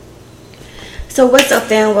So what's up,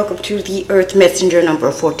 fam? Welcome to the Earth Messenger number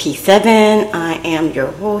 47. I am your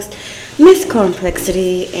host, Miss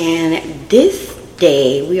Complexity, and this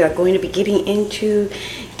day we are going to be getting into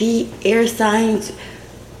the air signs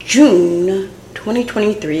June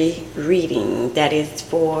 2023 reading. That is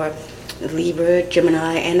for Libra,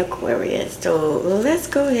 Gemini, and Aquarius. So let's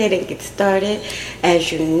go ahead and get started. As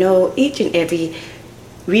you know, each and every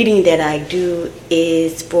reading that I do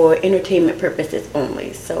is for entertainment purposes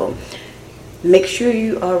only. So make sure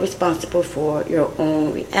you are responsible for your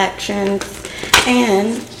own reactions,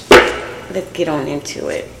 and let's get on into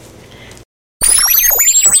it.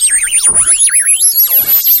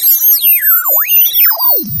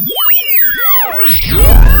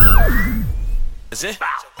 Is it?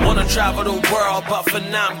 Wanna travel the world, but for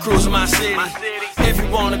now I'm cruising my city. If you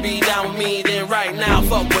wanna be down with me, then right now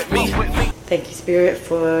fuck with me. Thank you, Spirit,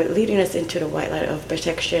 for leading us into the white light of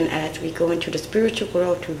protection as we go into the spiritual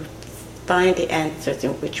world to find the answers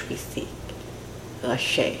in which we seek.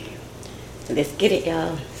 Ashe. Let's get it,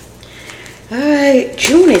 y'all. Alright,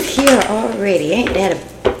 June is here already. Ain't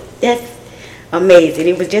that's amazing.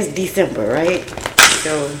 It was just December, right?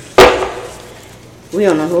 So we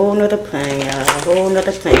on a whole nother plane, y'all. A whole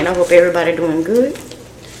nother plane. I hope everybody doing good.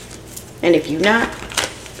 And if you're not,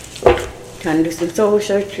 trying to do some soul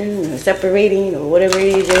searching or separating or whatever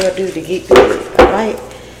it is y'all do to get good. Alright.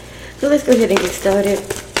 So let's go ahead and get started.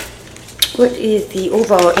 What is the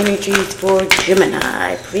overall energies for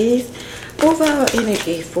Gemini, please? Overall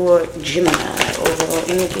energy for Gemini. Overall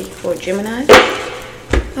energy for Gemini.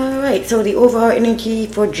 Alright, so the overall energy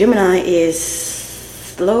for Gemini is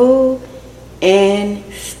slow and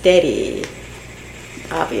steady.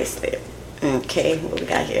 Obviously. Okay, what we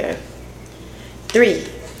got here? 3.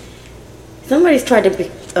 Somebody's tried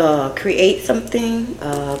to create something,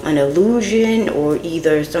 an illusion, or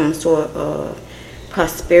either some sort of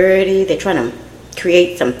prosperity. They're trying to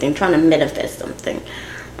create something, trying to manifest something.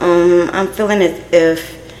 I'm feeling as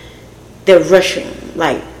if they're rushing,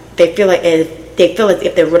 like they feel as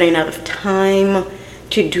if they're running out of time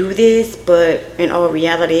to do this, but in all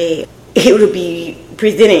reality it will be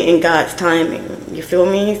presented in God's timing. You feel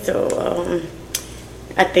me? So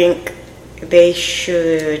I think they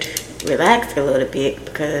should relax a little bit,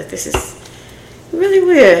 because this is really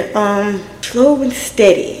weird. Slow and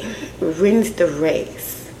steady wins the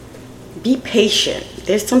race. Be patient.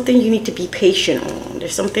 There's something you need to be patient on.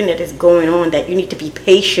 There's something that is going on that you need to be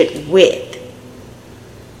patient with.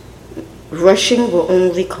 Rushing will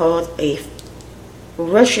only cause I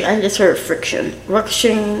just heard friction.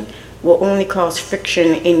 Rushing will only cause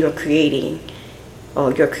friction in your creating,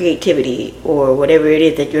 or your creativity, or whatever it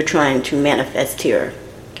is that you're trying to manifest here.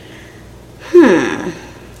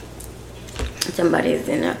 Somebody's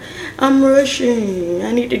in I'm rushing,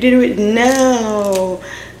 I need to do it now,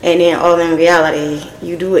 and then all in reality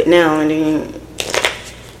you do it now and then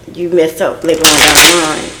you mess up later on down the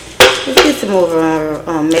line. Let's get some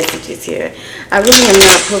overall messages here. I really am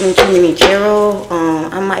not pulling too many tarot.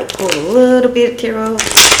 I might pull a little bit of tarot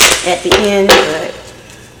at the end,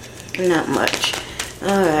 but not much.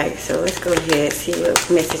 Alright, so let's go ahead and see what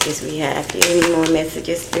messages we have. Do you have any more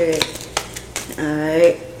messages, Spirit?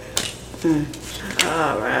 Alright.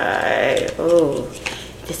 Alright. Oh,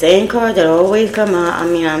 the same cards that always come out. I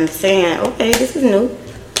mean, I'm saying, okay, this is new.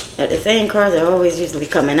 The same cards are always usually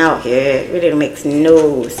coming out here. It really makes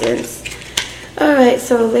no sense. Alright,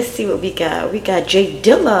 so let's see what we got. We got J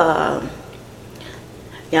Dilla.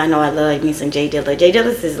 Y'all know I love me some J Dilla. J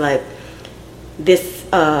Dilla is like this,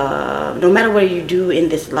 no matter what you do in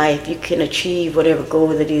this life, you can achieve whatever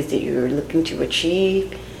goal it is that you're looking to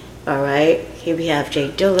achieve. Alright, here we have J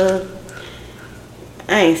Dilla.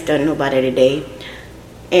 I ain't studying nobody today.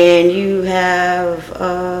 And you have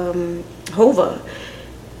Hova.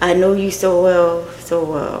 I know you so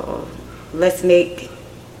well. Let's make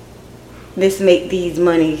these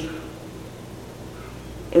money.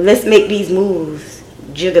 Let's make these moves.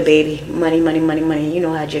 Jigga, baby. Money. You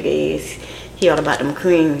know how Jigga is. He all about them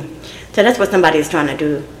cream. So that's what somebody is trying to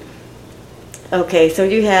do. Okay, so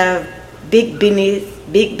you have Big Business,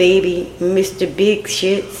 Big Baby, Mr. Big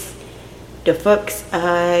Shits. The fucks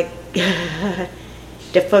I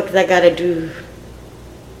gotta do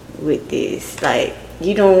with this. Like,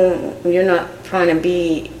 you're not trying to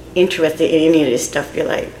be interested in any of this stuff. You're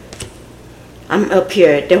like, I'm up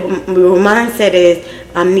here. The mindset is,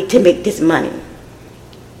 I need to make this money.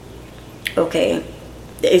 Okay.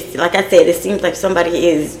 It's like I said, it seems like somebody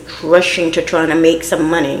is rushing to trying to make some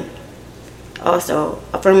money. Also,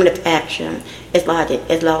 affirmative action is logic.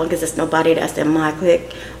 As long as it's nobody that's in my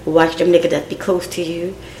clique, watch them niggas that be close to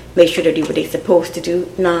you. Make sure to do what they supposed to do.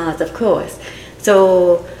 Nas, of course.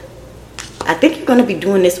 So I think you're going to be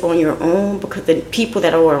doing this on your own, because the people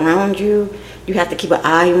that are around you, you have to keep an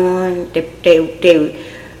eye on. They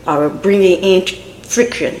are bringing in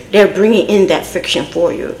friction. They're bringing in that friction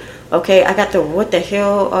for you. Okay, I got the what the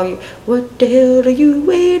hell are you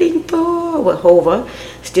waiting for? With Hova,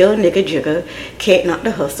 still nigga jigger, can't knock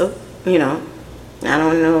the hustle, you know. I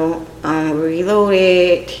don't know, I'm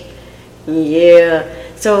reloaded. Yeah,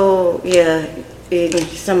 so yeah,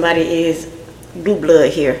 somebody is blue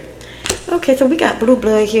blood here. Okay, so we got blue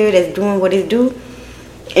blood here that's doing what it do,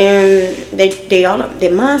 and their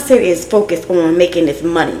mindset is focused on making this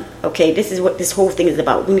money. Okay, this is what this whole thing is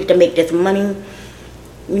about. We need to make this money.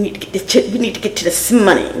 We need to get to this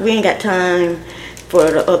money. We ain't got time for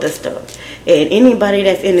the other stuff. And anybody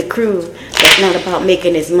that's in the crew that's not about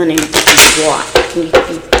making this money needs to be squat. Needs to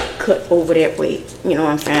be cut over that way. You know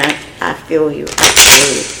what I'm saying? I feel you.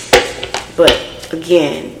 But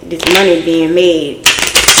again, this money being made,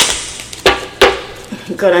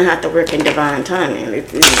 you're gonna have to work in divine timing.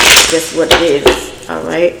 It's just what it is. All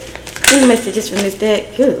right. Any messages from this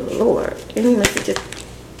deck? Good Lord. Any messages?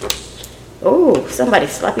 Oh, somebody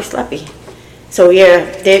sloppy. So yeah,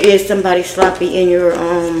 there is somebody sloppy in your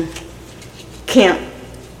camp.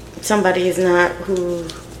 Somebody is not who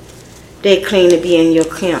they claim to be in your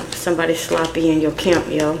camp. Somebody sloppy in your camp,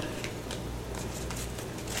 yo.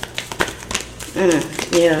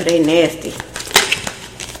 Yeah, they nasty.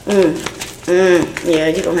 Yeah,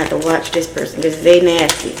 you're gonna have to watch this person, because they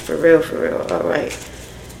nasty. For real. Alright.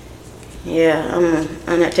 Yeah,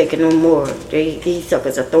 I'm not taking no more. These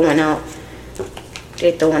suckers are throwing out.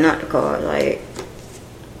 They're throwing out the card, like,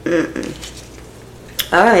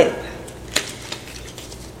 Alright.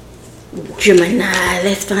 Gemini,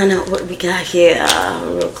 let's find out what we got here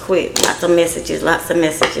real quick. Lots of messages,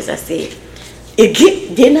 I see.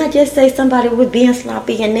 Didn't I just say somebody was being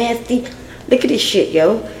sloppy and nasty? Look at this shit,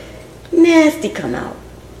 yo. Nasty come out.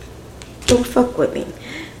 Don't fuck with me.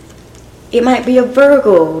 It might be a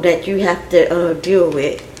Virgo that you have to deal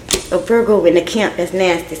with. A Virgo in the camp that's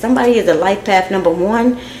nasty. Somebody is a life path number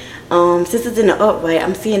 1. Since it's in the upright,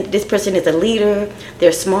 I'm seeing this person is a leader.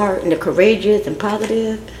 They're smart and they're courageous and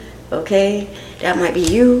positive. Okay, that might be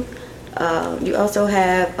you. You also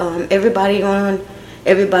have everybody on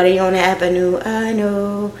the avenue. I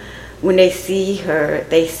know when they see her,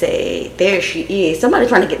 they say, there she is. Somebody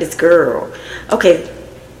trying to get this girl. Okay,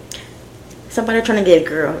 somebody trying to get a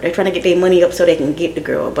girl. They're trying to get their money up so they can get the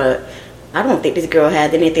girl, but I don't think this girl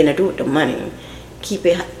has anything to do with the money. Keep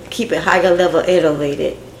it higher level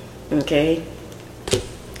elevated. Okay.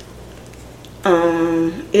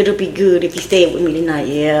 It'll be good if you stay with me tonight.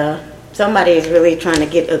 Yeah. Somebody is really trying to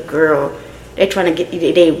get a girl. They're trying to get.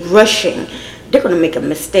 They rushing. They're gonna make a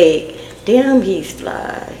mistake. Damn, he's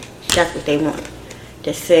fly. That's what they want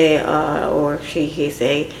to say, or he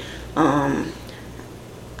say. I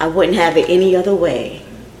wouldn't have it any other way.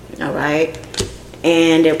 All right.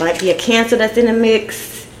 And there might be a Cancer that's in the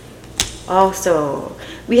mix. Also,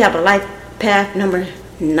 we have a life path number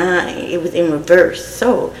 9. It was in reverse.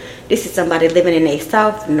 So this is somebody living in a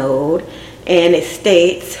south node, and it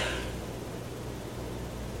states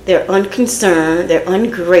they're unconcerned, they're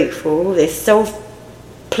ungrateful, they're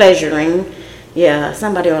self-pleasuring. Yeah,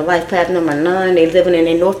 somebody on life path number 9, they living in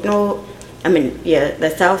a north node.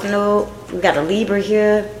 The south node. We got a Libra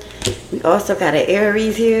here. We also got an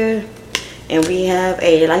Aries here. And we have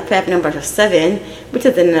a life path number 7, which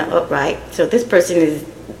is in the upright. So this person is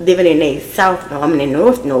living in a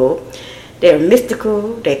north node. They're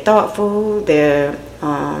mystical, they're thoughtful, they're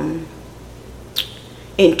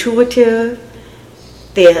intuitive,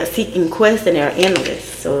 they're seeking quests, and they're endless.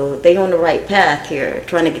 So they on the right path here,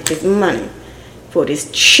 trying to get this money for this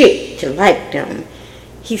chick to like them.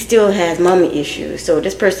 He still has mommy issues. So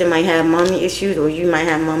this person might have mommy issues, or you might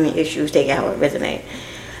have mommy issues. Take out a resume.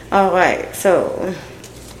 Alright, so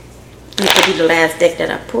this will be the last deck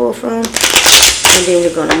that I pulled from, and then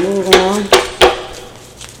we're going to move on.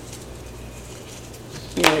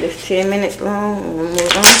 It's 10 minutes long. We'll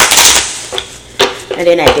move on. And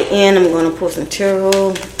then at the end, I'm going to pull some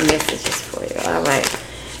tarot messages for you. Alright,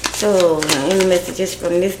 so any messages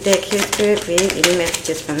from this deck here, Spirit, please? Any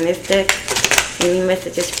messages from this deck? Any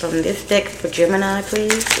messages from this deck for Gemini,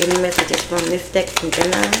 please? Any messages from this deck from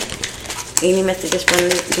Gemini? Any messages from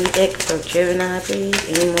this deck for Gemini, please?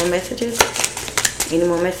 Any more messages? Any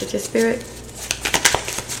more messages, Spirit?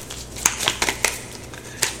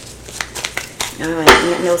 Alright,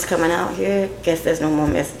 nothing else coming out here. Guess there's no more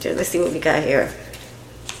messages. Let's see what we got here.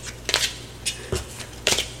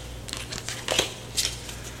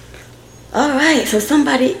 Alright, so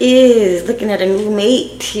somebody is looking at a new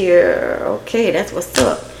mate here. Okay, that's what's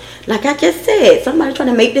up. Like I just said, somebody trying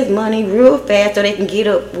to make this money real fast so they can get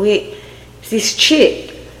up with this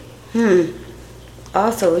chick.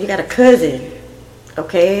 Also, you got a cousin,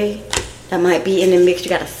 okay, that might be in the mix. You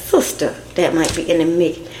got a sister that might be in the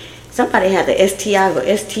mix. Somebody has an STI or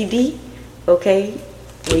STD, okay,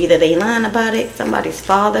 or either they lying about it. Somebody's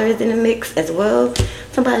father is in the mix as well.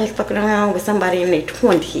 Somebody's fucking around with somebody in their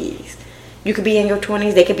 20s. You could be in your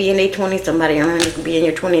 20s, they could be in their 20s. Somebody around you could be in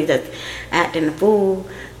your 20s that's acting a fool.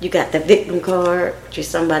 You got the victim card, which is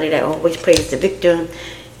somebody that always plays the victim.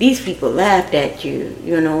 These people laughed at you,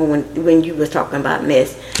 you know, when you was talking about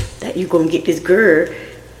mess, that you gonna get this girl,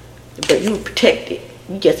 but you protected.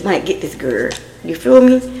 You just might get this girl. You feel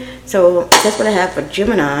me? So that's what I have for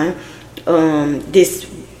Gemini this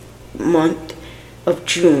month of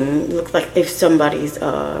June. Looks like if somebody's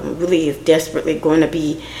really is desperately going to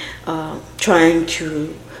be trying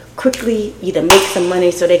to quickly either make some money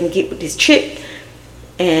so they can get with this chick,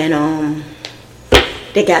 and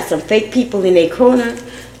they got some fake people in their corner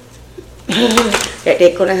that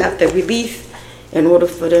they're going to have to release in order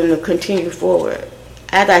for them to continue forward.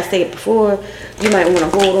 As I said before, you might want to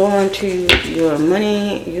hold on to your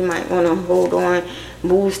money. You might want to hold on,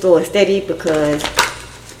 move slow and steady, because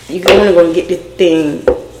you're only going to get this thing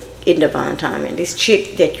in divine timing. This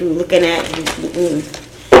chick that you're looking at,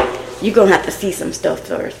 you're going to have to see some stuff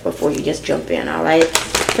first before you just jump in, all right?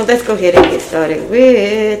 So let's go ahead and get started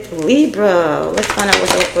with Libra. Let's find out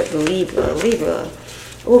what's up with Libra. Libra.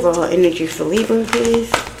 Overall energy for Libra,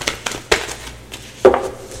 please.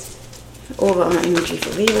 Overall energy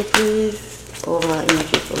for Libra, please. Overall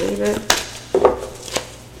energy for Libra.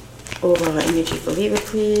 Overall energy for Libra,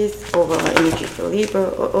 please. Overall energy for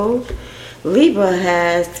Libra. Libra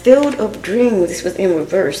has filled up dreams. This was in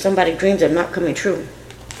reverse. Somebody's dreams are not coming true.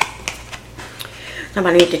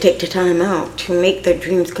 Somebody need to take the time out to make their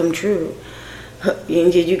dreams come true.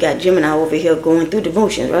 You got Gemini over here going through the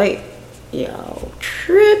motions, right? Yo,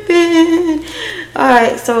 tripping.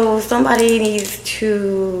 Alright, so somebody needs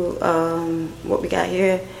to, what we got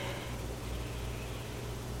here?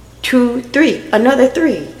 2, 3, another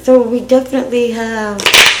 3. So we definitely have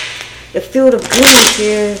the field of dreams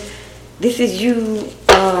here. This is you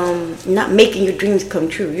not making your dreams come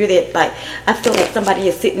true. You're that, like, I feel like somebody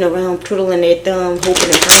is sitting around twiddling their thumb, hoping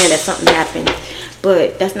and praying that something happens.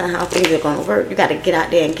 But that's not how things are going to work. You got to get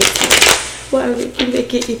out there and get something. Why would you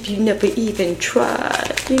make it if you never even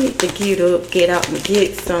tried? You need to get up, get out, and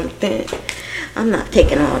get something. I'm not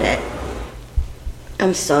taking all that.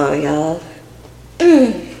 I'm sorry, y'all.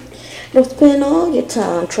 Don't spend all your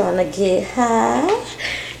time trying to get high.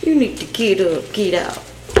 You need to get up, get out.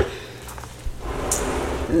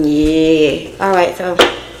 Yeah. Alright, so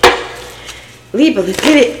Libra, let's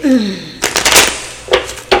get it.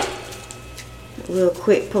 Real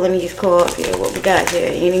quick, pulling these cards here. What we got here?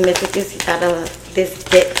 Any messages out of this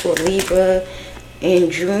deck for Libra in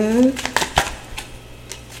June?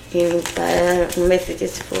 Any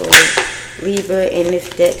messages for Libra in this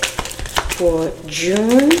deck for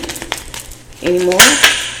June? Any more?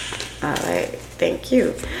 Alright, thank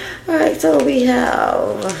you. Alright, so we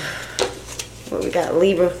have, what we got,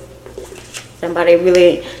 Libra. Somebody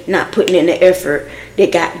really not putting in the effort. They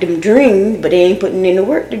got them dreams, but they ain't putting in the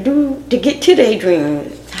work to get to their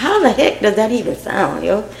dreams. How the heck does that even sound,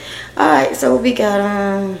 yo? Alright, so we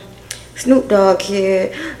got Snoop Dogg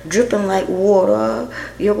here, dripping like water.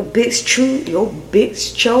 Your bitch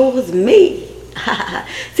chose me.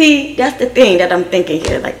 See, that's the thing that I'm thinking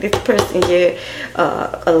here. Like this person here,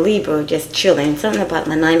 a Libra, just chilling. Something about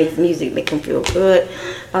my 90s music make them feel good.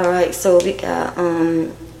 Alright, so we got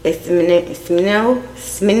Smino,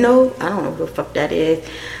 I don't know who the fuck that is.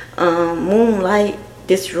 Moonlight,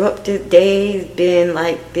 disrupted days, been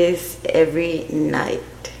like this every night.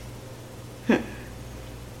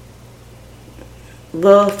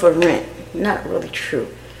 Love for rent, not really true.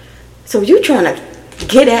 So you trying to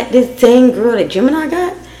get at this same girl that Gemini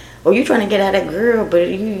got? Or you trying to get at that girl, but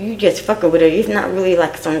you just fucking with her. It's not really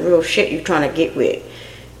like some real shit you trying to get with.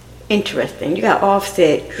 Interesting. You got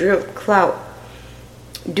Offset, drip, clout.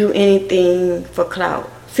 Do anything for clout.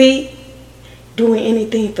 See? Doing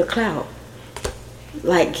anything for clout.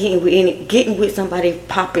 Like getting with somebody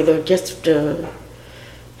popular just to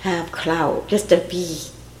have clout. Just to be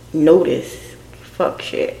noticed. Fuck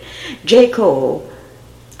shit. J. Cole.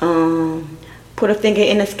 Put a finger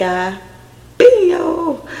in the sky.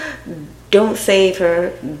 Bingo. Don't save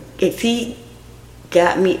her. If he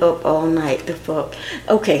got me up all night, the fuck.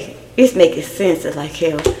 Okay, it's making sense as like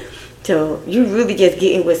hell. So you really just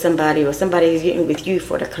getting with somebody, or somebody is getting with you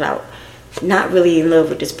for the clout. Not really in love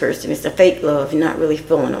with this person. It's a fake love. You're not really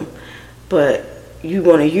feeling them. But you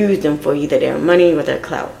want to use them for either their money or their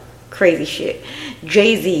clout. crazy shit.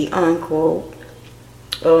 Jay-Z, unquote,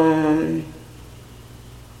 as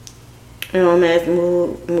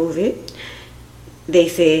move it. They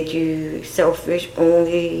said you selfish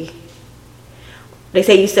only. They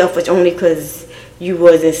say you selfish only because you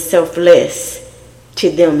wasn't selfless to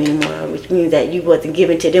them anymore, which means that you wasn't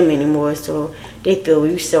giving to them anymore. So they feel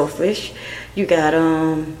you selfish. You got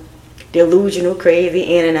delusional,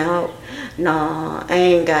 crazy, in and out. Nah, I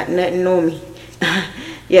ain't got nothing on me.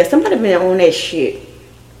 Yeah, somebody been on that shit.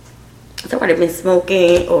 Somebody been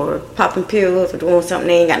smoking or popping pills or doing something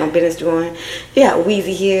they ain't got no business doing. You got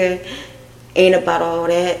Weezy here. Ain't about all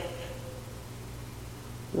that.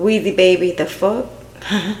 Weezy baby, the fuck?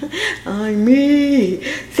 I'm me.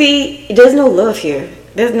 See, there's no love here.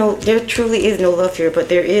 There truly is no love here, but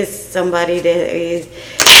there is somebody that is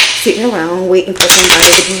sitting around waiting for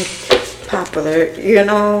somebody to be popular. You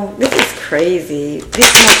know, this is crazy.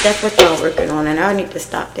 That's what y'all working on, and I need to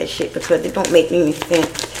stop that shit because it don't make any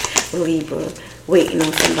sense. Libra, waiting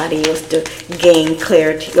on somebody else to gain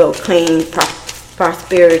clarity or claim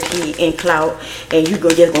prosperity and clout, and you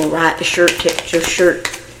just gonna ride the shirt, take your shirt.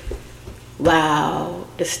 Wow,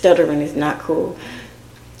 the stuttering is not cool.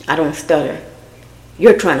 I don't stutter.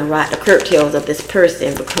 You're trying to ride the curtails of this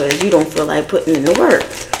person because you don't feel like putting in the work.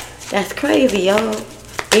 That's crazy, y'all.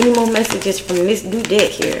 Any more messages from this new deck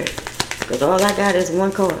here? Because all I got is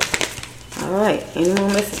one card. Alright, any more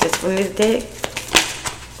messages from this deck?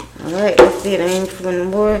 Alright, let's see it. I ain't pulling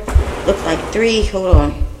more. Looks like 3. Hold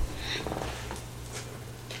on.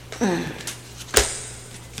 Alright.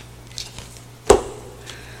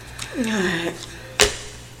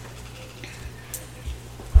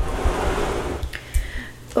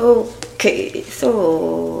 Okay,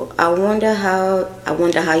 so I wonder how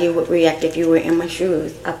you would react if you were in my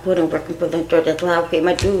shoes. I put in work and put in through. That's why I pay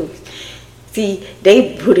my dues. See,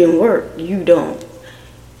 they put in work, you don't.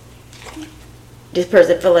 This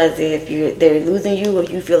person feel as if they're losing you, or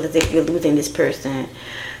you feel as if you're losing this person.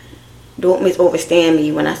 Don't misunderstand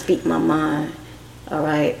me when I speak my mind.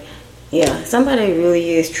 Alright? Yeah, somebody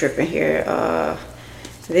really is tripping here.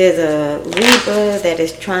 There's a Libra that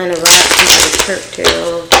is trying to ride somebody's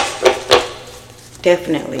curtail.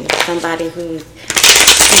 Definitely. Somebody who's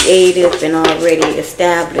creative and already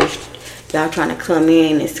established. Y'all trying to come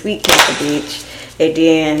in and sweet talk a bitch. And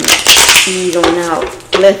then ease on out.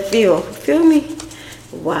 Left field. Feel me?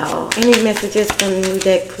 Wow. Any messages from you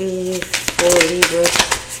deck, please? For Libra.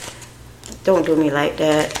 Don't do me like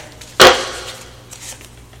that.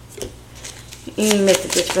 Any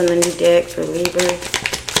messages from the new deck for Libra?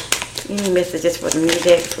 Any messages for the new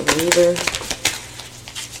deck for Libra?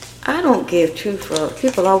 I don't give two fucks.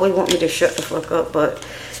 People always want me to shut the fuck up, but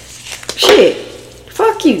shit,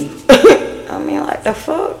 fuck you. I mean, like the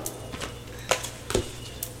fuck.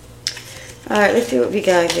 Alright, let's see what we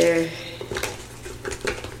got here.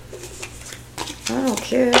 I don't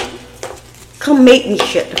care. Come make me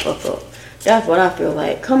shut the fuck up. That's what I feel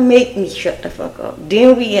like. Come make me shut the fuck up.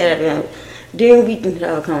 Then we can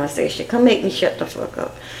have a conversation. Come make me shut the fuck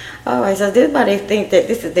up. Alright, so everybody think that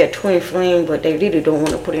this is their twin flame, but they really don't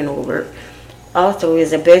want to put in no work. Also,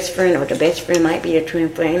 is a best friend, or the best friend might be a twin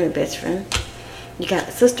flame, the best friend. You got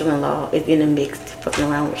a sister-in-law is in the mix, fucking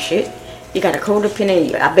around with shit. You got a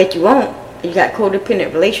codependent, I bet you won't. You got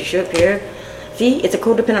codependent relationship here. See, it's a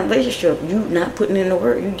codependent relationship. You not putting in the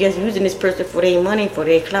work. You just using this person for their money, for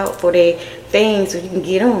their clout, for their fame, so you can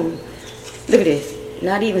get on. Look at this.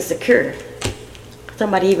 Not even secure.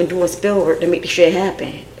 Somebody even doing spell work to make the shit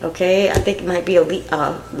happen. Okay, I think it might be a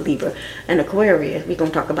Libra, an Aquarius. We're gonna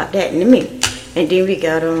talk about that in a minute. And then we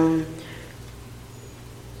got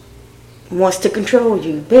wants to control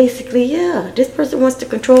you. Basically, yeah, this person wants to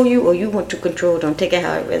control you, or you want to control them. Take it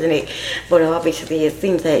how it resonates. But obviously, it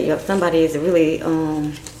seems that somebody is really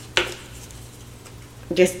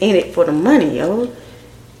just in it for the money, yo.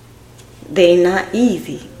 They not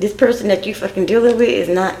easy. This person that you fucking dealing with is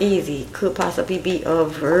not easy. Could possibly be a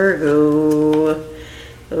Virgo.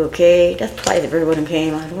 Okay, that's twice the Virgo that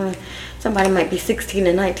came out. Somebody might be 16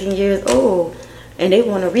 and 19 years old, and they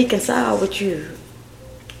want to reconcile with you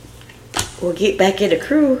or get back in the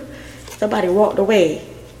crew. Somebody walked away,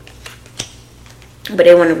 but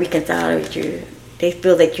they want to reconcile with you. They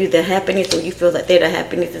feel that you're the happiness, or you feel that they're the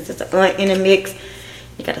happiness. It's just an aunt in the mix.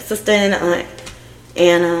 You got a sister and an aunt,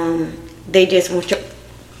 and they just want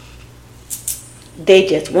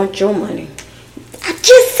your money. I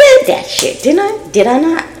just said that shit, didn't I? Did I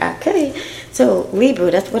not? Okay. So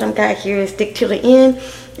Libra, that's what I'm got here. Stick to the end,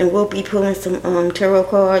 and we'll be pulling some tarot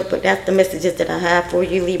cards. But that's the messages that I have for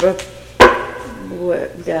you, Libra.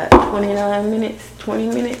 What we got? 29 minutes, 20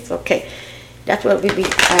 minutes. Okay, that's what I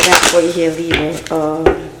got for you here,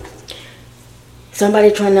 Libra.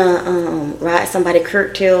 Somebody trying to ride somebody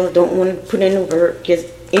curtail, don't want to put in the work, just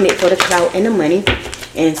in it for the clout and the money.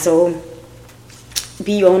 And so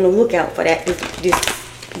be on the lookout for that this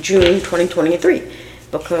June 2023,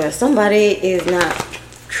 because somebody is not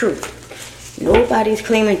true. Nobody's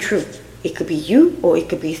claiming truth. It could be you or it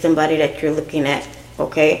could be somebody that you're looking at.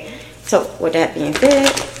 Okay, so with that being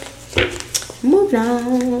said, moving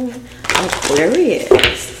on.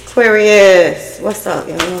 Aquarius, what's up,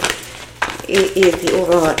 y'all? It is the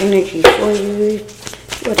overall energy for you.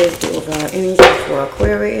 What is the overall energy for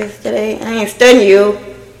Aquarius today? I ain't studying you.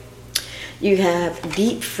 You have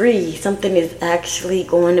deep freeze. Something is actually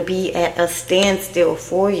going to be at a standstill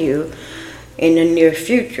for you in the near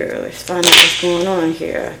future. Let's find out what's going on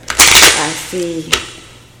here. I see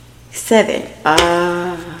 7.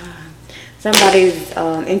 Somebody's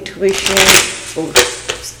intuition or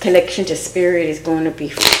connection to spirit is going to be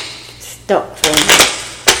stuck for you.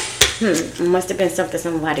 It must have been something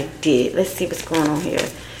somebody did. Let's see what's going on here.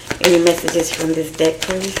 Any messages from this deck,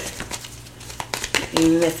 please?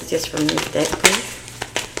 Any messages from this deck,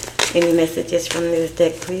 please? Any messages from this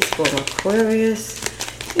deck, please, for Aquarius?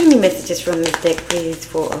 Any messages from this deck, please,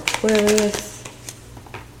 for Aquarius?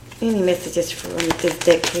 Any messages from this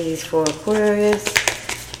deck, please, for Aquarius?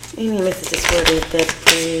 Any messages for this deck,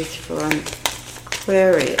 please, from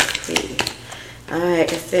Aquarius, please? Alright,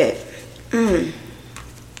 that's it. In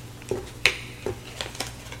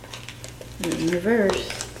reverse.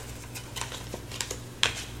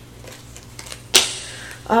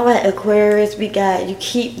 Alright, Aquarius, we got you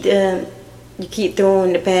keep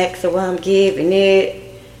throwing the back, so I'm giving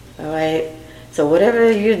it. Alright. So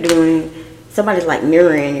whatever you're doing, somebody's like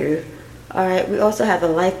mirroring you. Alright, we also have a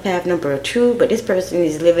life path number 2, but this person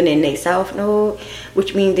is living in their south node,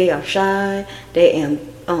 which means they are shy, they are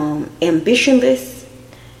ambitionless,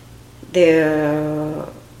 they're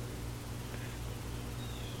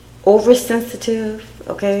oversensitive,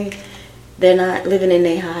 okay? They're not living in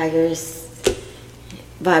their highest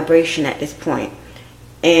vibration at this point.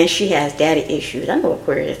 And she has daddy issues. I know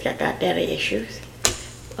Aquarius got daddy issues.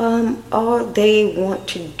 All they want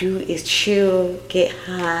to do is chill, get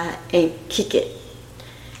high, and kick it.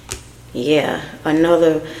 Yeah,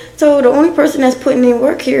 another. So the only person that's putting in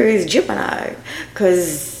work here is Gemini,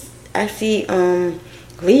 because I see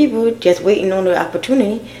Libra just waiting on the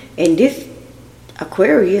opportunity, and this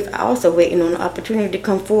Aquarius also waiting on the opportunity to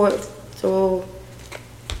come forward. So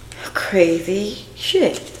crazy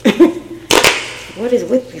shit. What is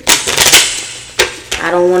with you?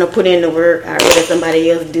 I don't want to put in the work. I'd rather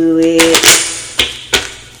somebody else do it.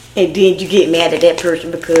 And then you get mad at that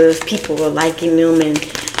person because people are liking them and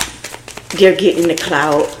they're getting the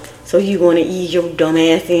clout. So you want to ease your dumb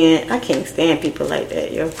ass in. I can't stand people like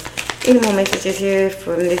that, yo. Any more messages here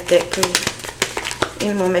from this deck, please?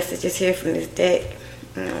 Any more messages here from this deck?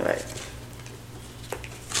 Alright.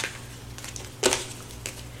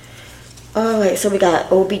 Alright, so we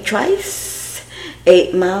got OB Trice.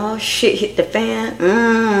 8 Mile, shit hit the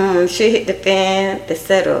fan. Shit hit the fan. The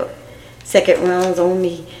setup. Second rounds on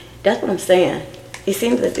me. That's what I'm saying. It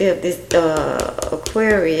seems as if this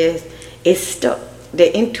Aquarius is stuck.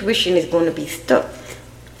 The intuition is going to be stuck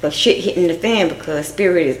for shit hitting the fan, because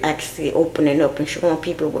spirit is actually opening up and showing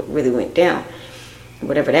people what really went down.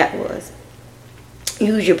 Whatever that was.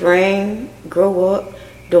 Use your brain. Grow up.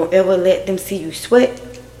 Don't ever let them see you sweat.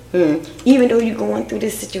 Even though you're going through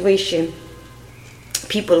this situation,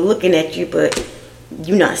 people are looking at you, but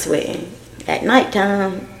you're not sweating. At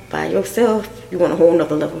nighttime, by yourself, you want a whole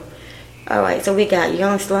nother level. Alright, so we got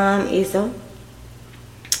Young Slime Izzo.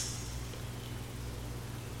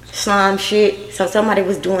 Slime shit. So somebody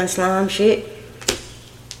was doing slime shit.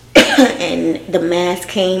 And the mask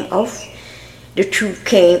came off. The truth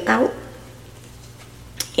came out.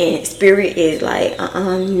 And spirit is like,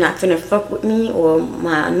 you're not gonna fuck with me or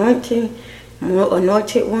my anointed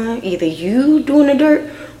one. Either you doing the dirt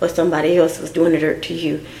or somebody else was doing the dirt to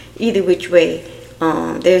you. Either which way,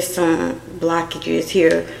 there's some blockages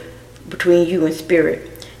here between you and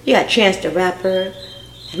spirit. You got Chance the Rapper,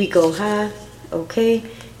 We Go High, okay?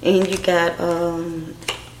 And you got,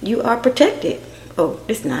 you are protected. Oh,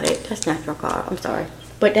 this is not it. That's not your card. I'm sorry.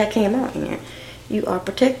 But that came out in here. You are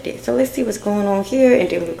protected. So let's see what's going on here. And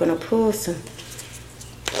then we're going to pull some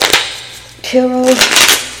tarot.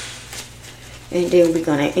 And then we're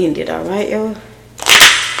going to end it. Alright, y'all?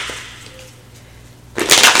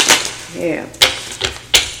 Yeah.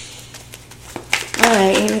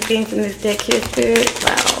 Alright, anything from this deck here, Spirit?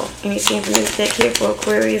 Wow. Anything from this deck here for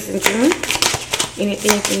Aquarius in June?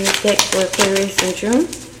 Anything from this deck for Aquarius in June?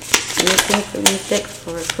 Anything from this deck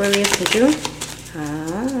for Aquarius in June?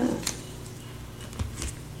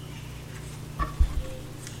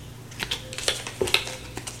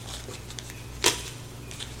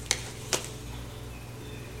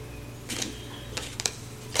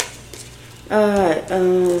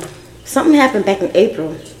 Something happened back in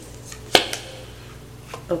April.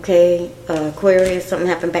 Okay, Aquarius, something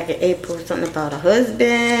happened back in April. Something about a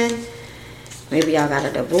husband. Maybe y'all got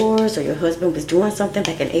a divorce, or your husband was doing something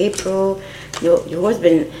back in April. Your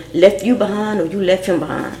husband left you behind, or you left him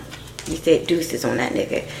behind. You said deuces on that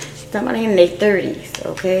nigga. Somebody in their 30s,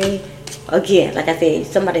 okay? Again, like I said,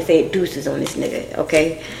 somebody said deuces on this nigga,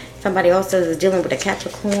 okay? Somebody also is dealing with a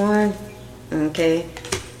Capricorn, okay?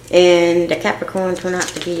 And the Capricorn turned out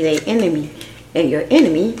to be their enemy. And your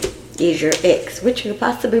enemy is your ex, which could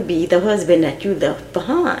possibly be the husband that you left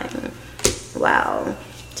behind. Wow.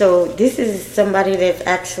 So this is somebody that's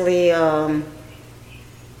actually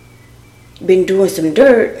been doing some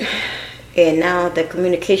dirt, and now the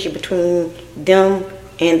communication between them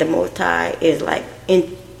and the Most High is like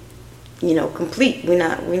complete.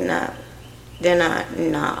 They're not,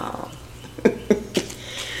 no.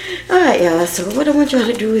 Alright, y'all, so what I want y'all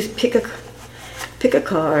to do is pick a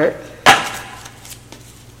card.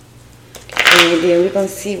 And then we're going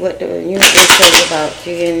to see what the universe says about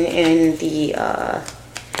you and the,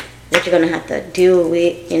 what you're going to have to deal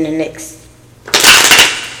with in the next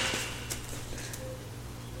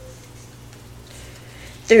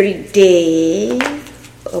 30 days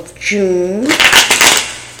of June.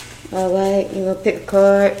 Alright, you're going to pick a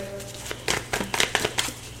card.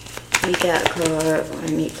 We got card, I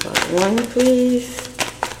need card 1, please.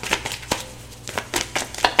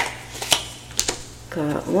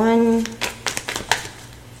 Card 1.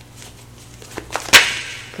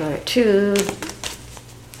 Card 2.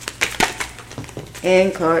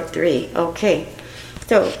 And card 3. Okay.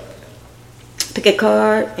 So, pick a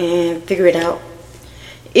card and figure it out.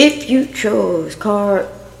 If you chose card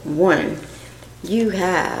 1, you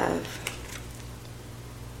have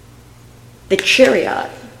the Chariot.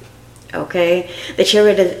 Okay, the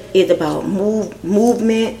Chariot is about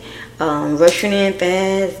movement, rushing in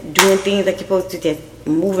fast, doing things that you're supposed to, just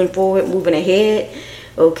moving forward, moving ahead.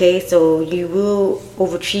 Okay, so you will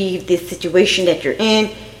overachieve this situation that you're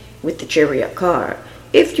in with the Chariot card.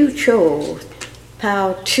 If you chose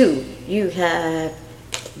pile 2, you have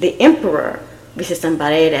the Emperor. This is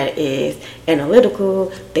somebody that is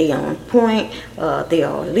analytical, they are on point, they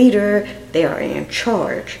are a leader, they are in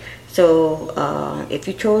charge. So if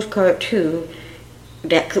you chose card 2,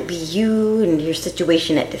 that could be you and your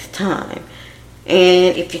situation at this time.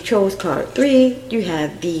 And if you chose card 3, you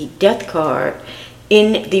have the Death card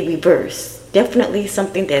in the reverse. Definitely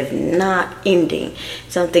something that's not ending.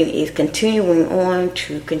 Something is continuing on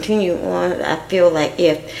to continue on. I feel like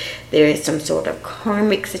if there is some sort of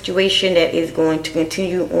karmic situation that is going to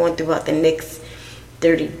continue on throughout the next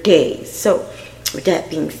 30 days. So with that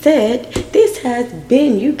being said, this has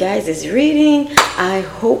been you guys' reading. I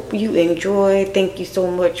hope you enjoyed. Thank you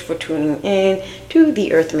so much for tuning in to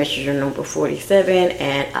the Earth Messenger number 47.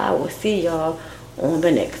 And I will see y'all on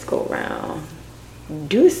the next go round.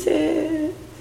 Deuces.